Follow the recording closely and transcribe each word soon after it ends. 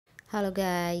Hello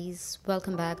guys,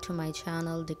 welcome back to my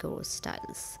channel Decor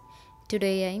Styles.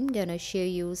 Today I'm gonna show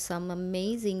you some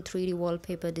amazing 3D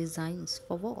wallpaper designs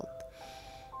for wall.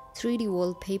 3D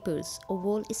wallpapers or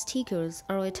wall stickers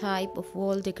are a type of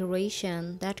wall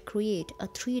decoration that create a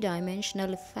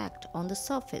three-dimensional effect on the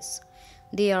surface.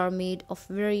 They are made of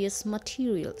various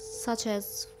materials such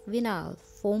as vinyl,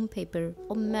 foam paper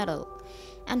or metal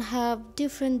and have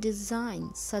different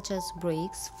designs such as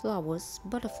bricks, flowers,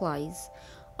 butterflies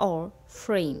or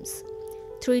frames.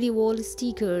 3D wall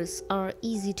stickers are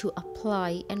easy to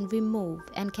apply and remove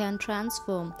and can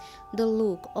transform the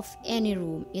look of any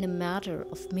room in a matter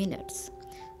of minutes.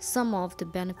 Some of the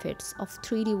benefits of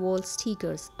 3D wall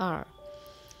stickers are: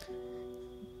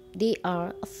 they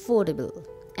are affordable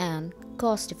and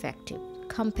cost effective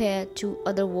compared to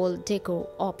other wall decor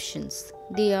options.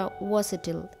 They are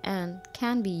versatile and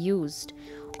can be used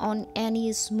on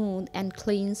any smooth and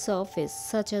clean surface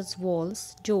such as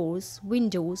walls, doors,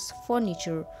 windows,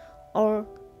 furniture, or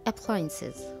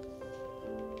appliances.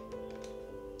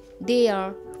 They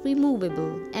are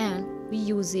removable and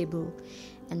reusable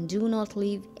and do not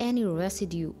leave any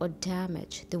residue or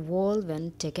damage the wall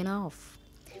when taken off.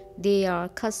 They are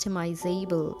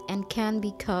customizable and can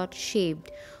be cut,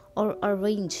 shaped, or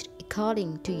arranged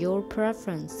according to your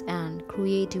preference and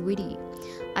creativity.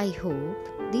 I hope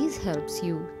this helps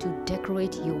you to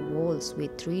decorate your walls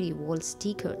with 3D wall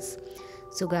stickers.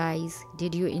 So guys,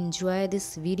 did you enjoy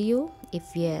this video? If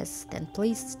yes, then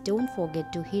please don't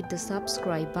forget to hit the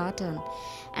subscribe button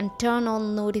and turn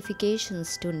on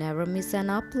notifications to never miss an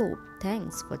upload.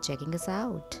 Thanks for checking us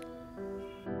out.